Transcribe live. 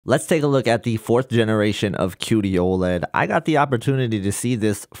Let's take a look at the 4th generation of QD-OLED. I got the opportunity to see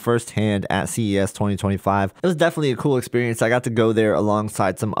this firsthand at CES 2025. It was definitely a cool experience. I got to go there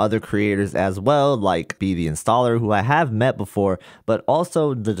alongside some other creators as well, like B the Installer, who I have met before, but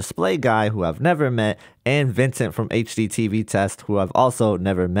also the display guy, who I've never met, and Vincent from HD TV Test, who I've also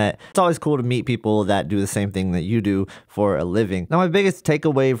never met. It's always cool to meet people that do the same thing that you do for a living. Now, my biggest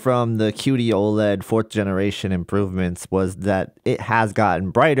takeaway from the QD-OLED 4th generation improvements was that it has gotten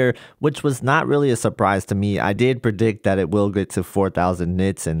brighter, which was not really a surprise to me. I did predict that it will get to 4,000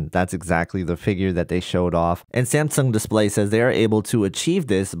 nits, and that's exactly the figure that they showed off. And Samsung Display says they are able to achieve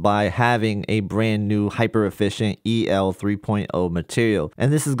this by having a brand new hyper-efficient EL 3.0 material.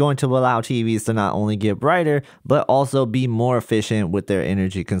 And this is going to allow TVs to not only get brighter, but also be more efficient with their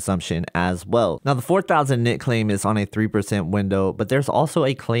energy consumption as well. Now, the 4,000 nit claim is on a 3% window, but there's also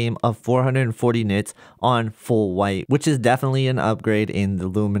a claim of 440 nits on full white, which is definitely an upgrade in the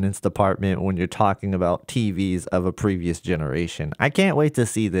luminance department when you're talking about TVs of a previous generation. I can't wait to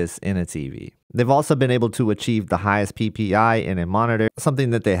see this in a TV. They've also been able to achieve the highest PPI in a monitor, something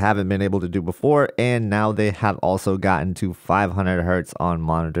that they haven't been able to do before, and now they have also gotten to 500 Hz on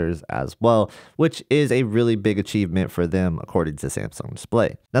monitors as well, which is a really big achievement for them according to Samsung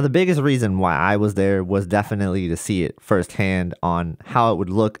Display. Now, the biggest reason why I was there was definitely to see it firsthand on how it would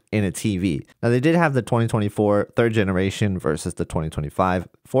look in a TV. Now, they did have the 2024 3rd generation versus the 2025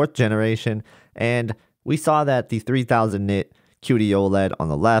 4th generation, and we saw that the 3000 nit QD-OLED on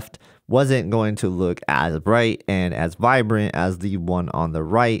the left wasn't going to look as bright and as vibrant as the one on the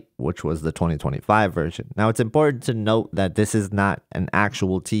right, which was the 2025 version. Now, it's important to note that this is not an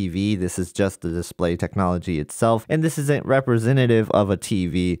actual TV. This is just the display technology itself, and this isn't representative of a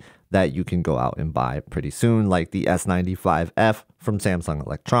TV that you can go out and buy pretty soon, like the S95F from Samsung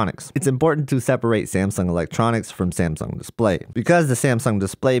Electronics. It's important to separate Samsung Electronics from Samsung Display. Because the Samsung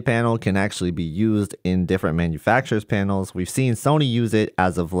Display panel can actually be used in different manufacturers' panels, we've seen Sony use it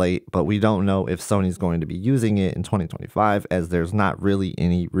as of late, but we don't know if Sony's going to be using it in 2025, as there's not really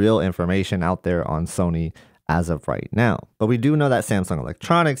any real information out there on Sony as of right now. But we do know that Samsung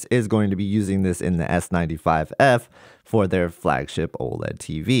Electronics is going to be using this in the S95F for their flagship OLED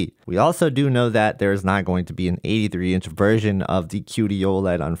TV. We also do know that there is not going to be an 83-inch version of the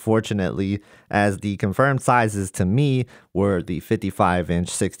QD-OLED, unfortunately, as the confirmed sizes to me were the 55-inch,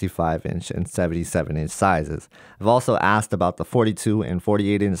 65-inch, and 77-inch sizes. I've also asked about the 42 and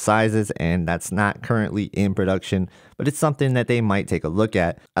 48-inch sizes, and that's not currently in production, but it's something that they might take a look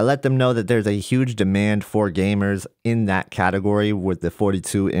at. I let them know that there's a huge demand for gamers in that category with the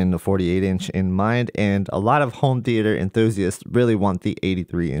 42 and the 48-inch in mind, and a lot of home theater enthusiasts really want the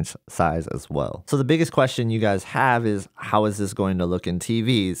 83-inch size as well. So the biggest question you guys have is, how is this going to look in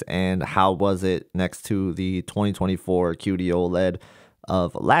TVs, and how was it next to the 2024 QD-OLED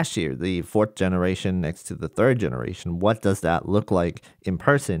of last year, the 4th generation next to the 3rd generation? What does that look like in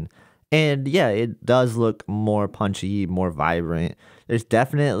person? And yeah, it does look more punchy, more vibrant. There's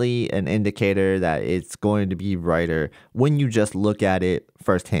definitely an indicator that it's going to be brighter when you just look at it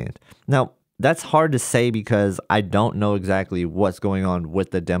firsthand. Now, that's hard to say because I don't know exactly what's going on with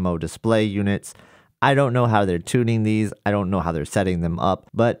the demo display units. I don't know how they're tuning these. I don't know how they're setting them up,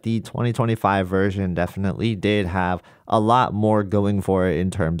 but the 2025 version definitely did have a lot more going for it in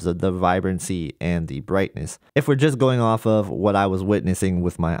terms of the vibrancy and the brightness. If we're just going off of what I was witnessing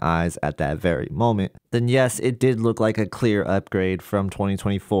with my eyes at that very moment, then yes, it did look like a clear upgrade from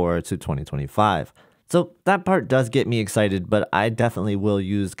 2024 to 2025. So that part does get me excited, but I definitely will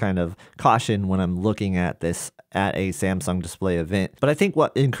use kind of caution when I'm looking at this at a Samsung Display event. But I think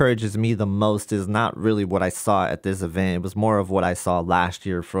what encourages me the most is not really what I saw at this event. It was more of what I saw last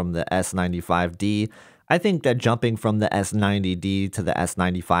year from the S95D. I think that jumping from the S90D to the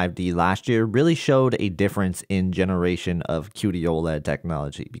S95D last year really showed a difference in generation of QD-OLED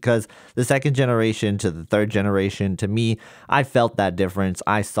technology, because the 2nd generation to the 3rd generation, to me, I felt that difference.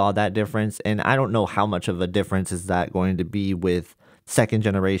 I saw that difference, and I don't know how much of a difference is that going to be with 2nd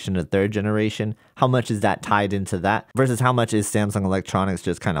generation to 3rd generation. How much is that tied into that versus how much is Samsung Electronics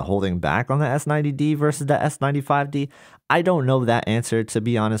just kind of holding back on the S90D versus the S95D? I don't know that answer, to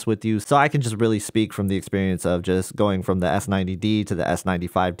be honest with you, so I can just really speak from the experience of just going from the S90D to the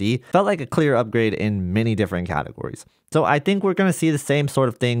S95D. Felt like a clear upgrade in many different categories. So I think we're going to see the same sort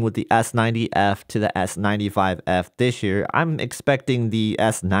of thing with the S90F to the S95F this year. I'm expecting the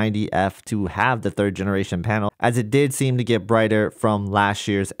S90F to have the 3rd generation panel, as it did seem to get brighter from last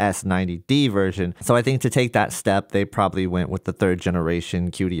year's S90D version. So I think to take that step, they probably went with the 3rd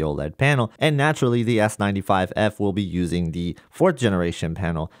generation QD-OLED panel, and naturally the S95F will be using the 4th generation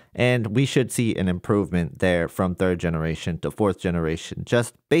panel. and we should see an improvement there from 3rd generation to 4th generation,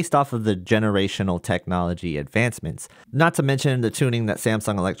 just based off of the generational technology advancements. Not to mention the tuning that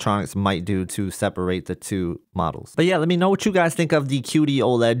Samsung Electronics might do to separate the two models. But yeah, let me know what you guys think of the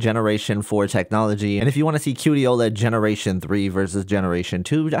QD-OLED Generation 4 technology, and if you want to see QD-OLED Generation 3 versus Generation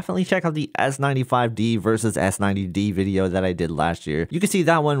 2, definitely check out the S95D versus S90D video that I did last year. You can see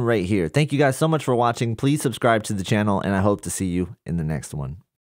that one right here. Thank you guys so much for watching. Please subscribe to the channel, and I hope to see you in the next one.